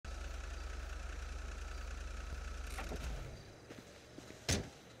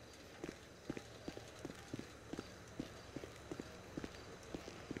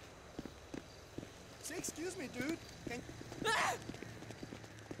Excuse me, dude.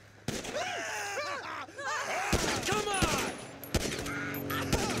 Come on!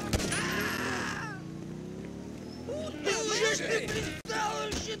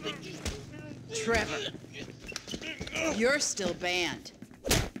 Trevor, you're still banned.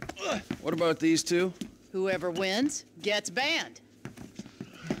 What about these two? Whoever wins gets banned.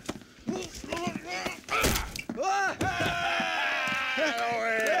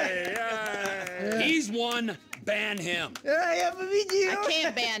 He's one. Ban him. I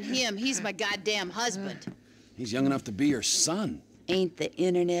can't ban him. He's my goddamn husband. He's young enough to be your son. Ain't the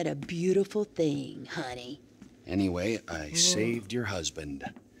internet a beautiful thing, honey? Anyway, I saved your husband.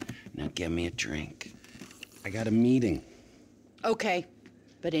 Now get me a drink. I got a meeting. Okay,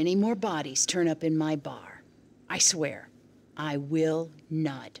 but any more bodies turn up in my bar, I swear, I will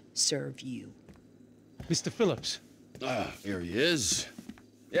not serve you. Mr. Phillips. Here he is.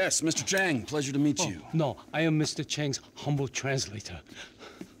 Yes, Mr. Chang, pleasure to meet you. No, I am Mr. Chang's humble translator.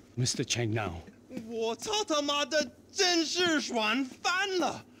 Mr. Chang now. 我操他妈的，真是爽翻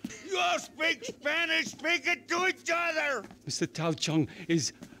了！ You all speak Spanish, speak it to each other! Mr. Tao Chung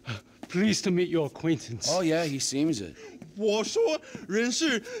is pleased to meet your acquaintance. Oh, yeah, he seems it. 我说，人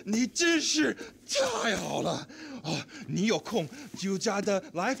事，你真是太好了！哦，你有空就加的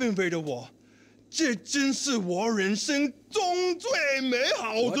来分配的我，这真是我人生中最美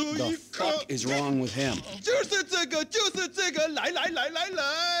好的 What 一 the 刻。 fuck is wrong with him? 就是这个，就是这个，来来来来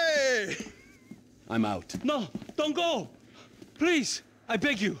来！ I'm out. No, don't go! Please, I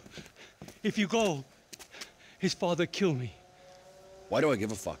beg you. If you go, his father killed me. Why do I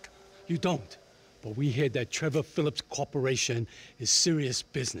give a fuck? You don't. But we hear that Trevor Phillips Corporation is serious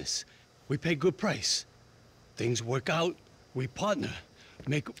business. We pay good price. Things work out, we partner,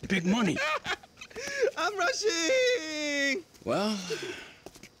 make big money. I'm rushing! Well,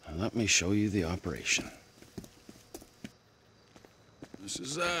 let me show you the operation. This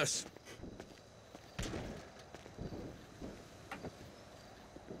is us.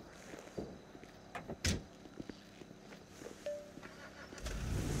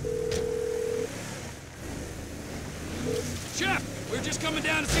 Chef, we're just coming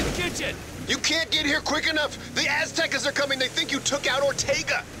down to see the kitchen. You can't get here quick enough! The Aztecas are coming! They think you took out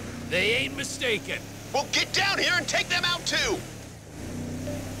Ortega! They ain't mistaken. Well, get down here and take them out, too!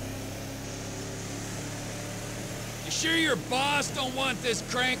 You sure your boss don't want this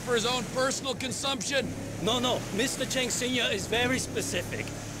crank for his own personal consumption? No, Mr. Chang Sr. is very specific.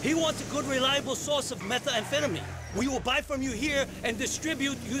 He wants a good, reliable source of methamphetamine. We will buy from you here and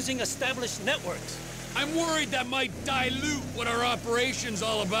distribute using established networks. I'm worried that might dilute what our operation's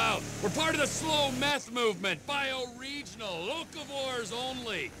all about. We're part of the slow meth movement, bio-regional, locavores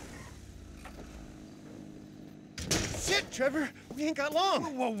only. Shit, Trevor, we ain't got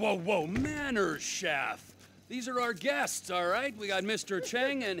long. Whoa, manners, chef. These are our guests, all right? We got Mr.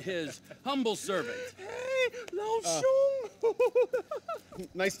 Chang and his humble servant. Hey, Lao Shung!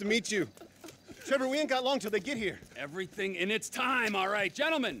 Nice to meet you. Trevor, we ain't got long till they get here. Everything in its time, all right.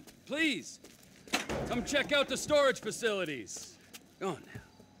 Gentlemen, please. Come check out the storage facilities. Go on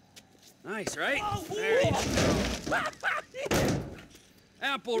now. Nice, right? There you go.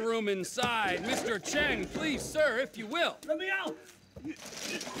 Ample room inside. Mr. Chang, please, sir, if you will. Let me out!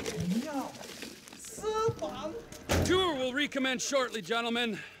 Tour will recommence shortly,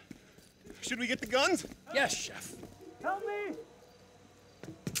 gentlemen. Should we get the guns? Yes, chef. Help me!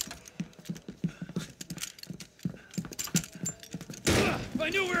 If I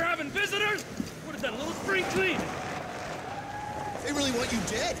knew we were having visitors, would have done a little spring clean. They really want you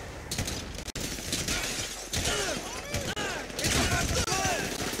dead.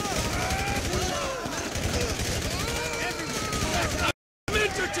 I'm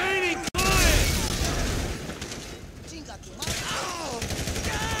entertaining clients!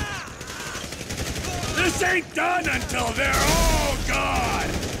 This ain't done until they're all gone!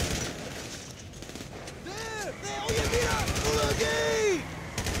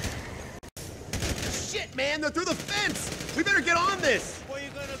 Shit, man, they're through the fence! We better get on this! Where you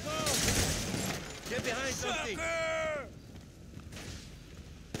gonna go? Get behind something.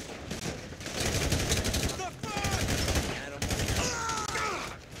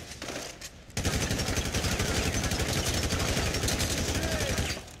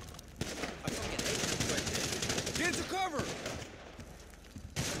 Get into cover!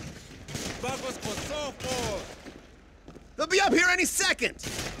 Vamos con softball. They'll be up here any second!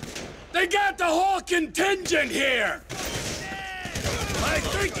 They got the whole contingent here! I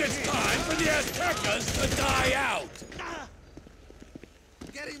think it's time for the Aztecas to die out!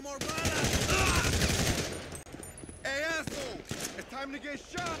 Getting more balas. Hey, asshole! It's time to get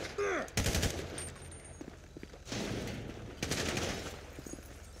shot!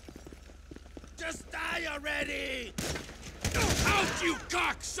 Just die already! Out, you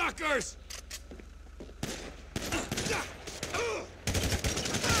cocksuckers!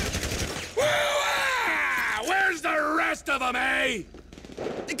 Where's the rest of them, eh?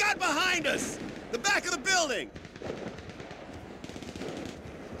 They got behind us! The back of the building!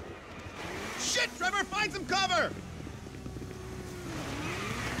 Shit, Trevor, find some cover!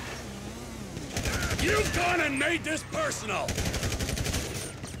 You've gone and made this personal!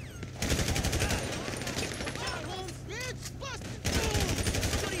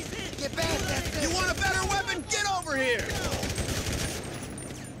 Get back! You want a better weapon? Get over here!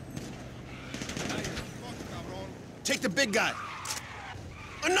 Take the big guy!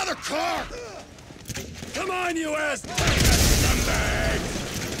 Another car! Come on, you ass scumbag!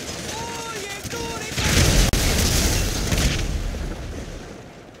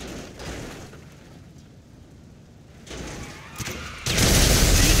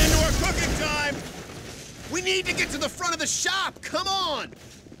 Eating into our cooking time! We need to get to the front of the shop! Come on!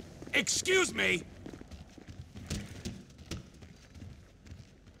 Excuse me?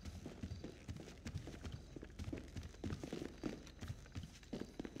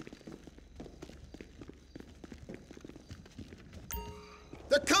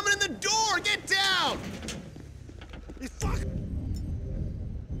 They're coming in the door! Get down!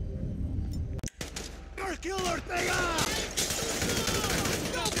 Kill Ortega!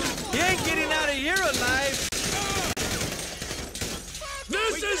 He ain't getting out of here alive!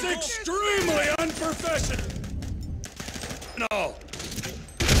 This is extremely unprofessional! No.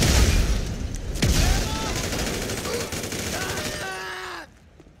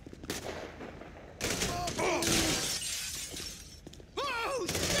 Oh,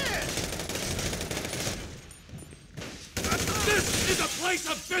 shit! This is a place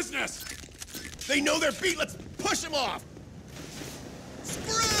of business! They know they're beat! Let's push them off!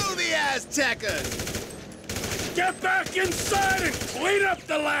 Screw the Aztecas! Get back inside and clean up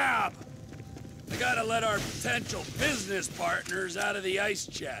the lab! I gotta let our potential business partners out of the ice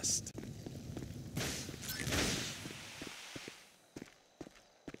chest.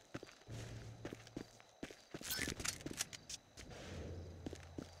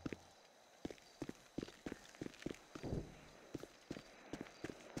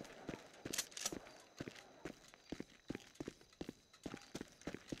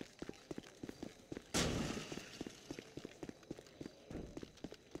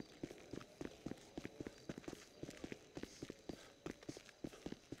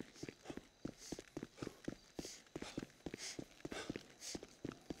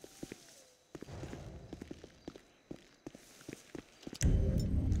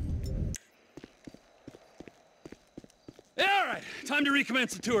 All right, time to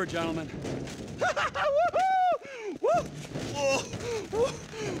recommence the tour, gentlemen.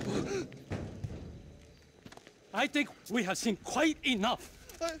 I think we have seen quite enough.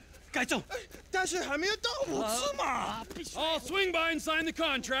 改正，但是还没有到5次嘛。 I'll swing by and sign the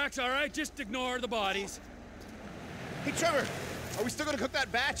contracts, all right? Just ignore the bodies. Hey, Trevor, are we still gonna cook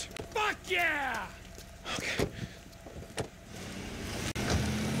that batch? Fuck yeah! Okay.